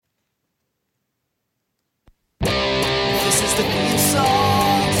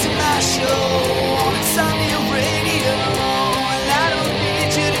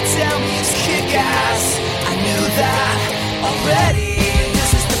already.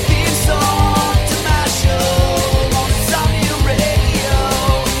 This is the theme song to my show on Insomnia Radio.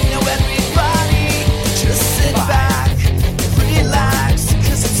 Now everybody just sit back and relax,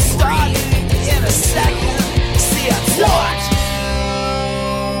 'cause it's starting in a second. See, I told you.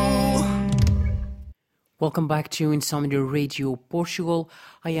 Welcome back to Insomnia Radio Portugal.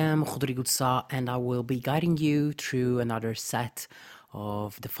 I am Rodrigo de Sá, and I will be guiding you through another set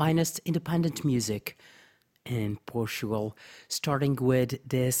of the finest independent music in Portugal, starting with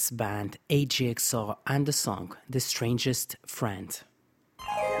this band, A Jigsaw, and the song The Strangest Friend.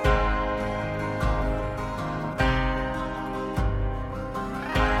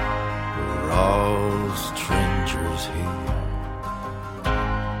 We're all strangers here.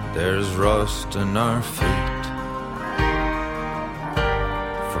 There's rust in our feet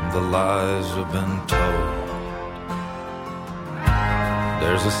from the lies we've been told.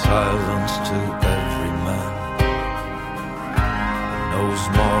 There's a silence to every man who knows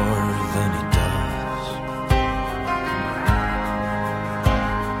more than he does.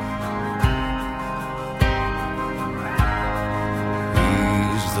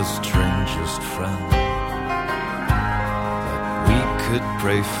 He's the strangest friend could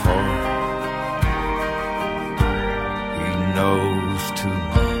pray for. He knows too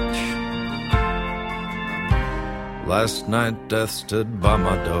much. Last night death stood by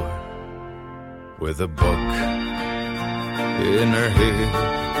my door with a book in her hitch.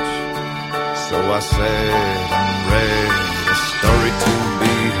 So I said and read a story to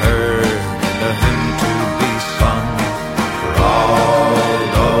be heard and a hymn to be sung for all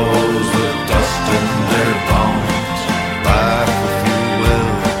those with dust in their bones. Laugh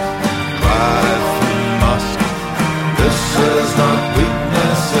is not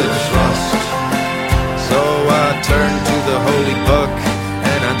weakness, it's trust. So I turned to the holy book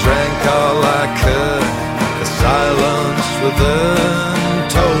and I drank all I could. The silence within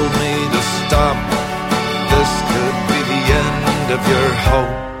told me to stop. This could be the end of your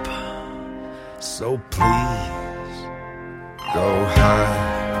hope. So please go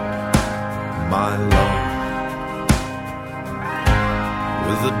hide my love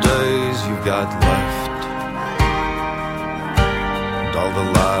with the days you've got left. All the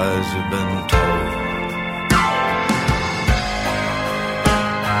lies you've been told.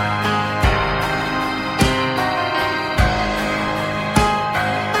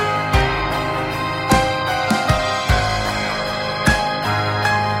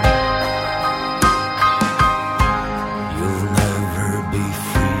 You'll never be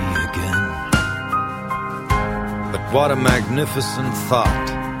free again. But what a magnificent thought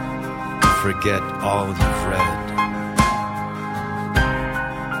to forget all you've read.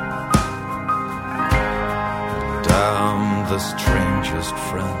 The strangest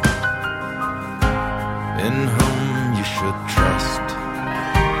friend in whom you should trust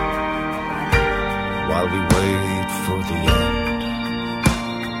while we wait for the end.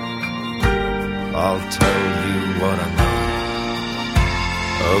 I'll tell you what I know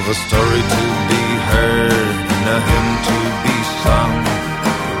of a story to be heard and a hymn to be sung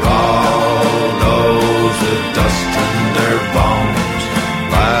for all those with dust in their bones.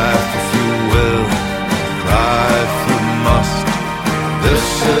 Laugh if you will, cry if you must. This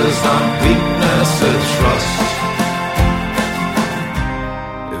is not weakness, it's trust.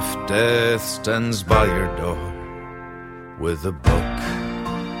 If death stands by your door with a book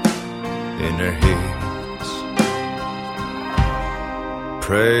in her hands,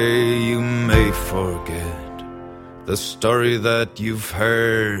 pray you may forget the story that you've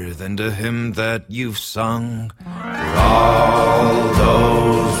heard and the hymn that you've sung. For all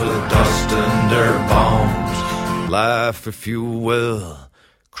those with dust in their bones, laugh if you will,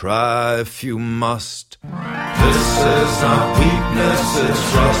 cry if you must. This is not weakness, it's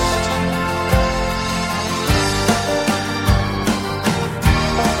trust.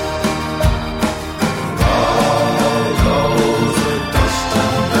 All those with dust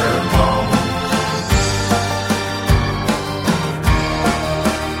in their bones,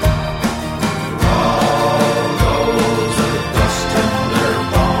 all those with dust in their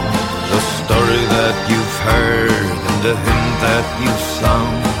bones. The story that you've heard, the hymn that you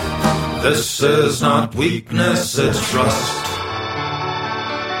sung. This is not weakness, it's trust.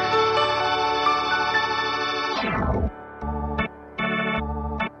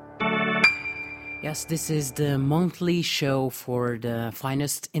 Yes, this is the monthly show for the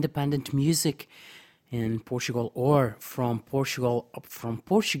finest independent music in Portugal or from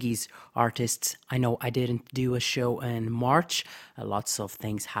Portuguese artists. I know I didn't do a show in March. Lots of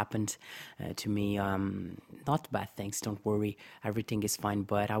things happened to me. Not bad things, don't worry. Everything is fine.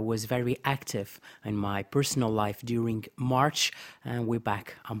 But I was very active in my personal life during March. And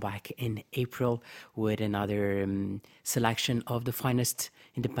I'm back in April with another selection of the finest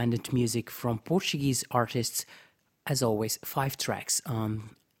independent music from Portuguese artists. As always, 5 tracks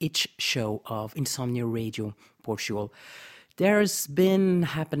on each show of Insomnia Radio Portugal. There's been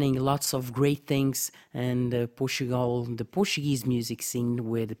happening lots of great things in Portugal, the Portuguese music scene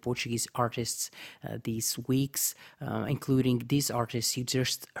with the Portuguese artists these weeks, including these artists you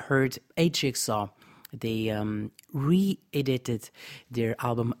just heard, Jigsaw. They re-edited their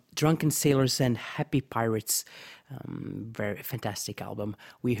album Drunken Sailors and Happy Pirates. Very fantastic album.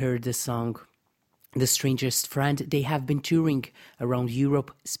 We heard the song The Strangest Friend. They have been touring around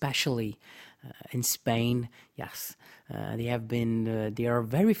Europe, especially in Spain. Yes, they are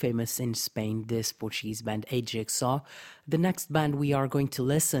very famous in Spain, this Portuguese band, Jigsaw. The next band we are going to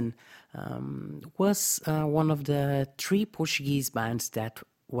listen was one of the 3 Portuguese bands that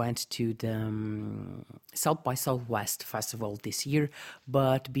went to the South by Southwest festival this year.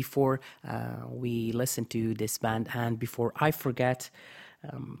 But before we listen to this band, and before I forget,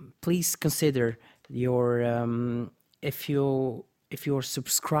 please consider if you're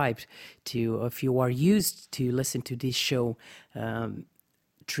subscribed to, if you are used to listen to this show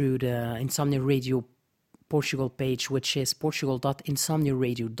through the Insomnia Radio Portugal page, which is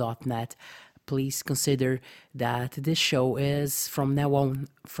portugal.insomniaradio.net, please consider that this show is from now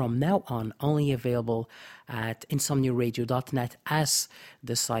on only available at insomniaradio.net, as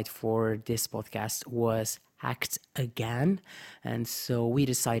the site for this podcast was hacked again, and so we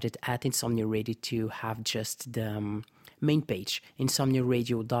decided at Insomnia Radio to have just the main page,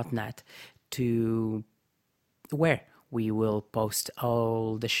 insomniaradio.net, to where we will post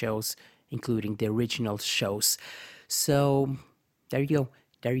all the shows, including the original shows. So there you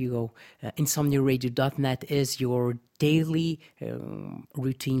go. Insomniaradio.net is your daily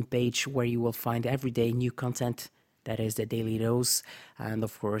routine page where you will find everyday new content. That is the Daily Dose, and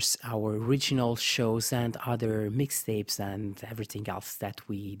of course our original shows and other mixtapes and everything else that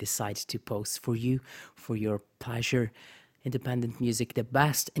we decide to post for you, for your pleasure. Independent music, the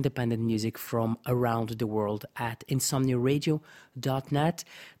best independent music from around the world at insomniaradio.net.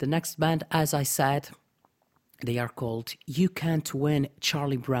 The next band, as I said, they are called You Can't Win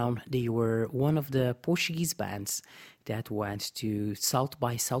Charlie Brown. They were one of the Portuguese bands that went to South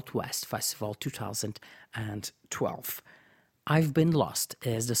by Southwest Festival 2012. I've Been Lost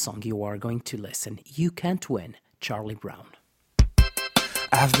is the song you are going to listen. You Can't Win Charlie Brown.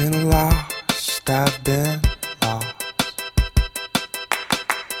 I've been lost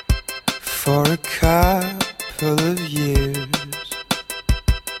for a couple of years,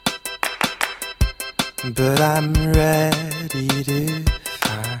 but I'm ready to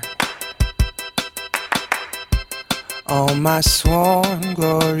find all my sworn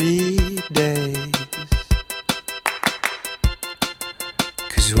glory days.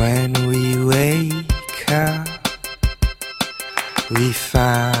 'Cause when we wake up, we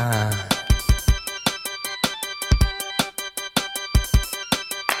find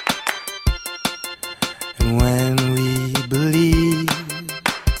and when we believe,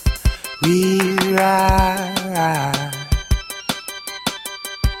 we rise.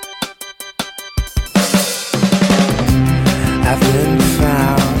 I've been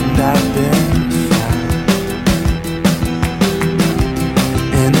found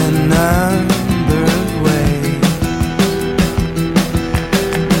in a number of ways,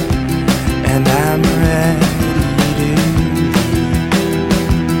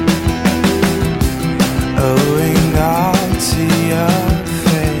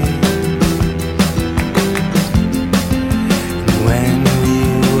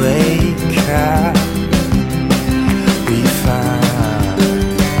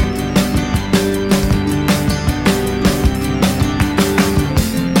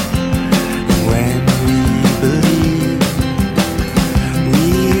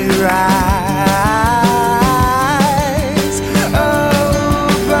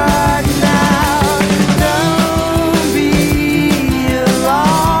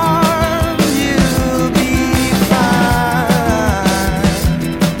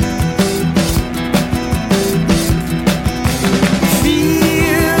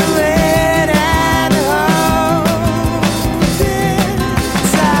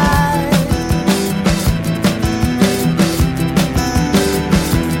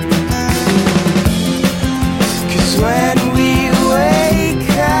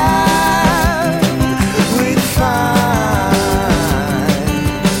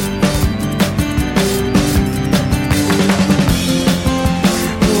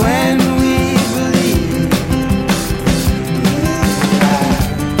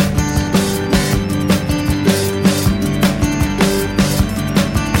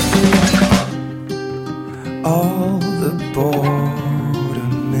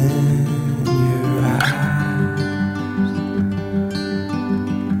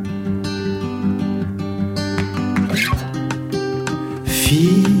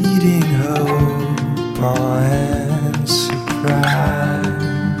 feeding hope, awe and surprise.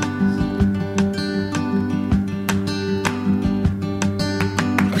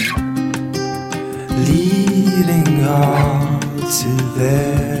 Leading all to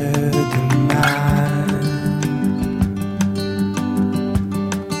their demise.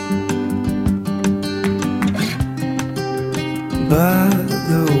 But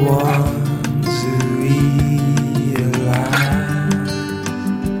the ones who realize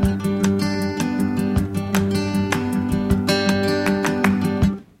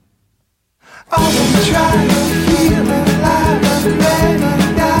I've been trying to feel alive and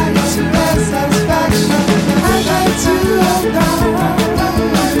recognize my satisfaction. I'd like to hold on,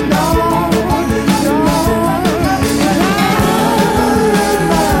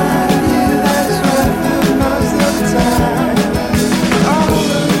 that's worth it most of the time. All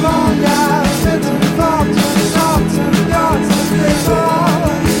along I've been involved in thoughts and yards and paper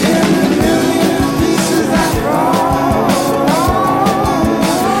in the million pieces that roll.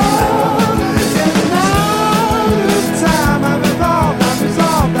 And all this time I've evolved, I've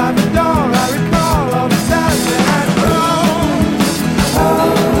resolved, I've adored, I recall all the times that I've grown.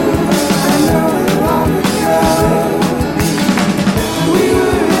 Oh, I know it long ago we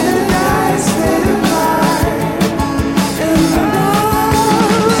were in a nice state of mind. And the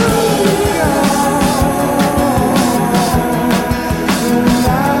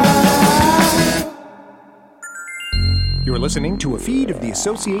You're listening to a feed of the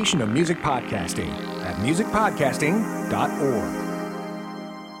Association of Music Podcasting at musicpodcasting.org.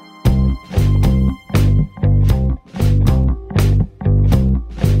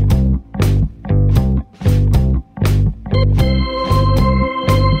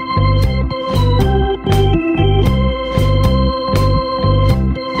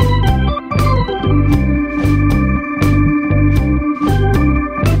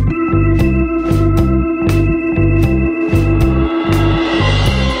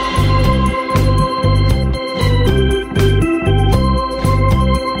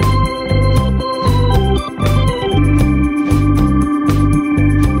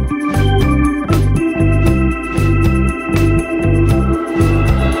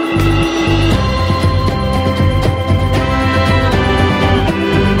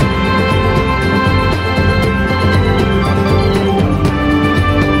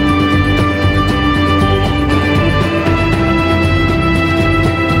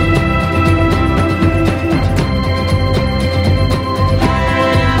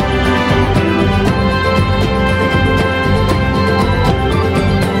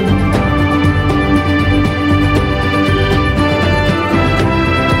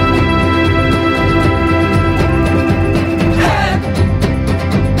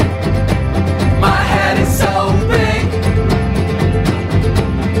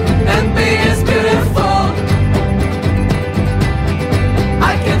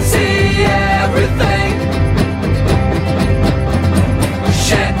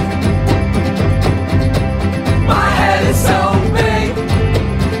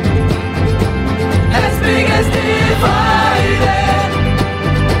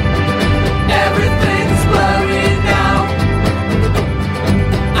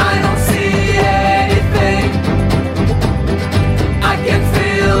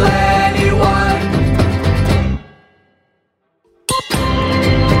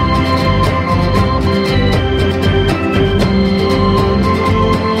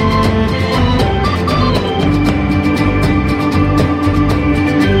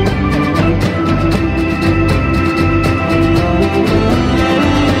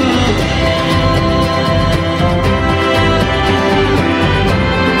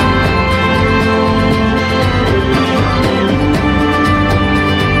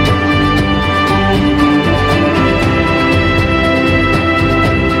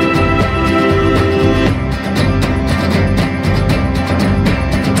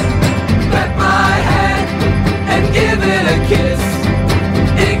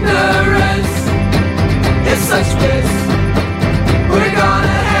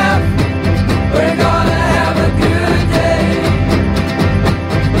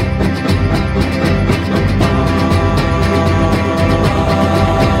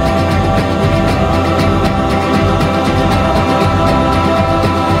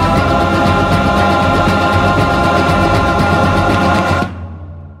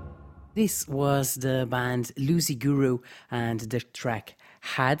 This was the band Lucy Guru and the track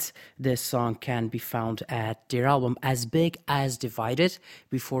Had. The song can be found at their album As Big As Divided.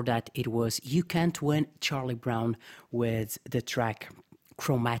 Before that, it was You Can't Win Charlie Brown with the track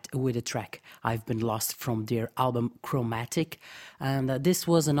with a track I've Been Lost from their album Chromatic. And this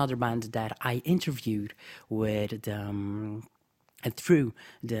was another band that I interviewed with through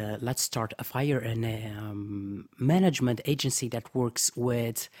the Let's Start a Fire, and management agency that works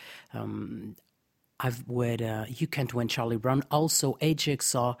with You Can't Win Charlie Brown. Also, A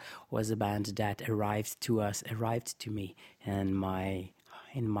Jigsaw was a band that arrived to me in my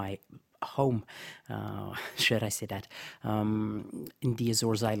home, should I say that, in the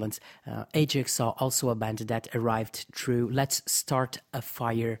Azores Islands. A Jigsaw, also a band that arrived through Let's Start a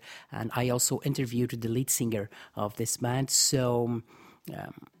Fire, and I also interviewed the lead singer of this band. So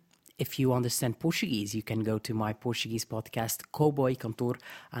if you understand Portuguese, you can go to my Portuguese podcast, Cowboy Cantor,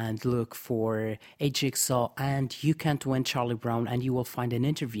 and look for A Jigsaw and You Can't Win Charlie Brown, and you will find an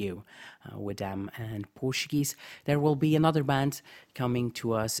interview with them in Portuguese. There will be another band coming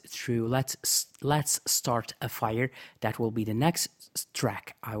to us through Let's Start a Fire. That will be the next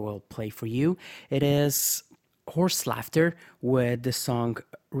track I will play for you. It is Horse Laughter with the song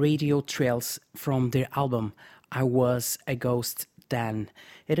Radio Trails from their album I Was a Ghost Then.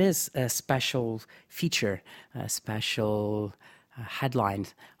 It is a special feature, a special headline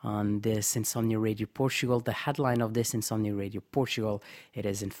on this Insomnia Radio Portugal. The headline of this Insomnia Radio Portugal, it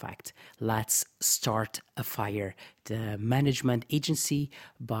is in fact Let's Start a Fire, the management agency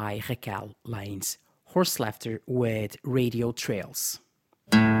by Raquel Lanes. Horse Laughter with Radio Trails.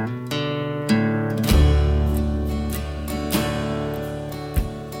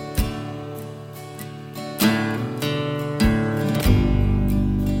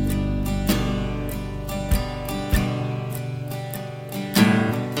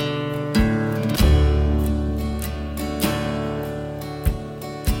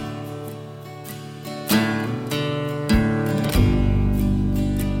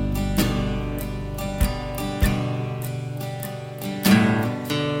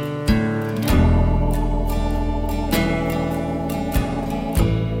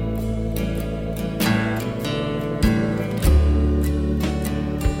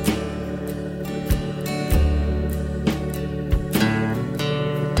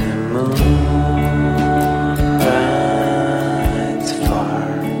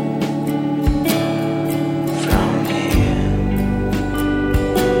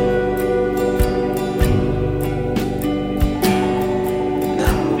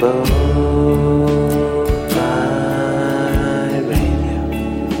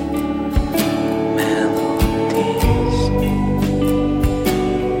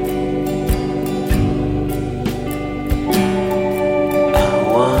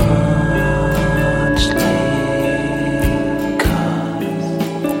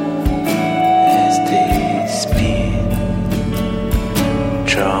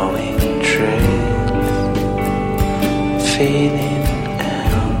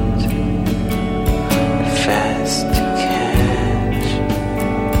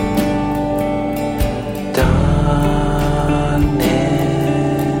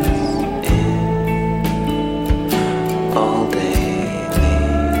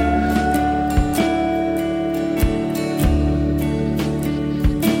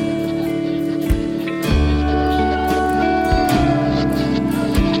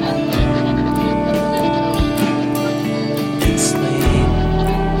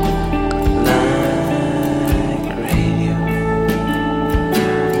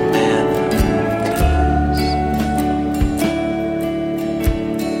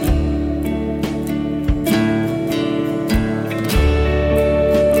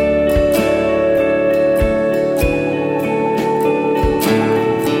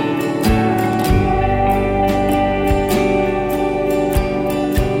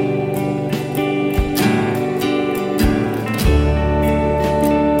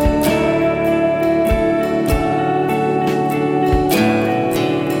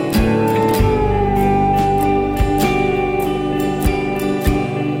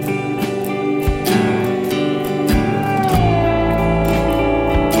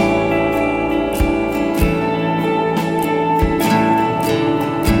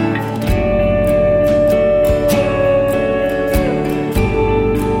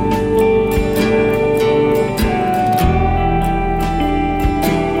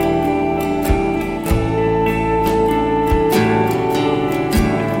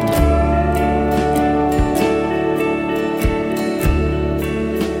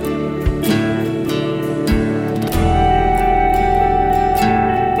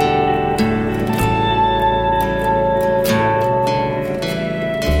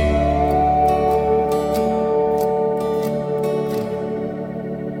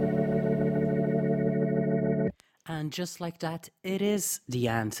 And just like that, it is the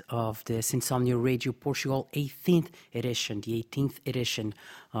end of this Insomnia Radio Portugal 18th edition, the 18th edition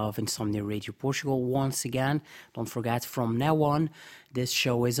of Insomnia Radio Portugal. Once again, don't forget, from now on, this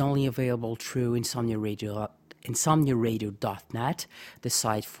show is only available through insomniaradio.net. The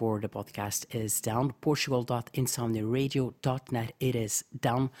site for the podcast is down, portugal.insomniaradio.net. It is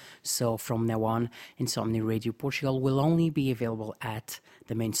down. So from now on, Insomnia Radio Portugal will only be available at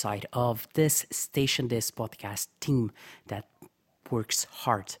the main site of this station, this podcast team that works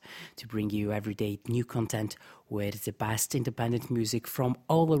hard to bring you everyday new content with the best independent music from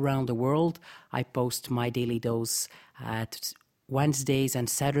all around the world. I post my daily dose at Wednesdays and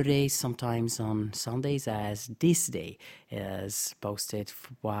Saturdays, sometimes on Sundays, as this day is posted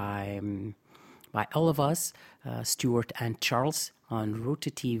by all of us, Stuart and Charles, on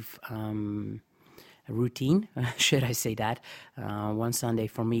rotative routine, should I say that? One Sunday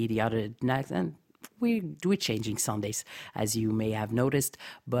for me, the other next, and we're changing Sundays, as you may have noticed,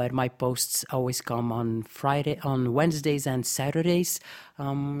 but my posts always come on Wednesdays and Saturdays.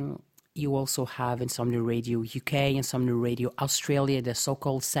 You also have Insomnia Radio UK, Insomnia Radio Australia, the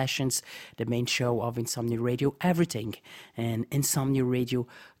so-called sessions, the main show of Insomnia Radio, everything, and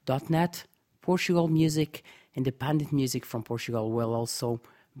insomniaradio.net. Portugal music, independent music from Portugal will also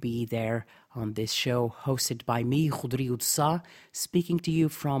be there on this show, hosted by me, Rodrigo de Sá, speaking to you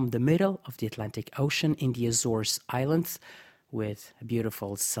from the middle of the Atlantic Ocean in the Azores Islands, with a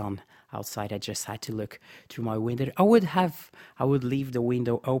beautiful sun outside. I just had to look through my window. I would leave the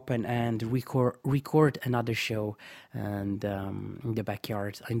window open and record another show and in the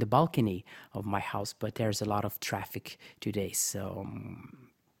backyard, in the balcony of my house, but there's a lot of traffic today, so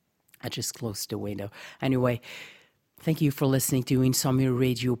I just closed the window. Anyway, thank you for listening to Insomnia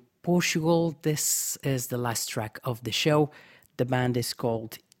Radio Portugal. This is the last track of the show. The band is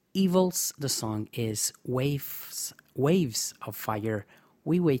called Evils. The song is Waves of Fire.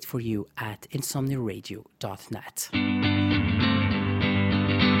 We wait for you at insomniaradio.net.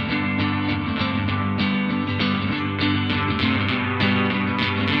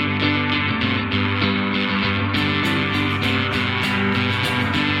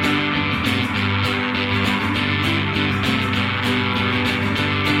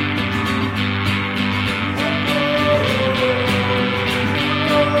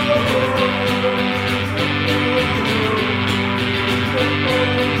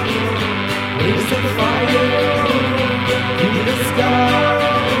 Waves of fire in the sky,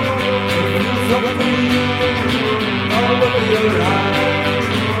 wings of green all over your eyes.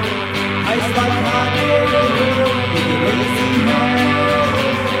 Eyes like honey with a lazy hand,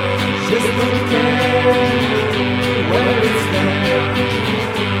 just don't care where it's there.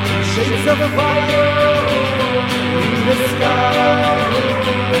 Shades of fire in the sky,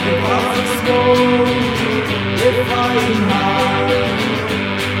 and clouds of smoke, they're flying high.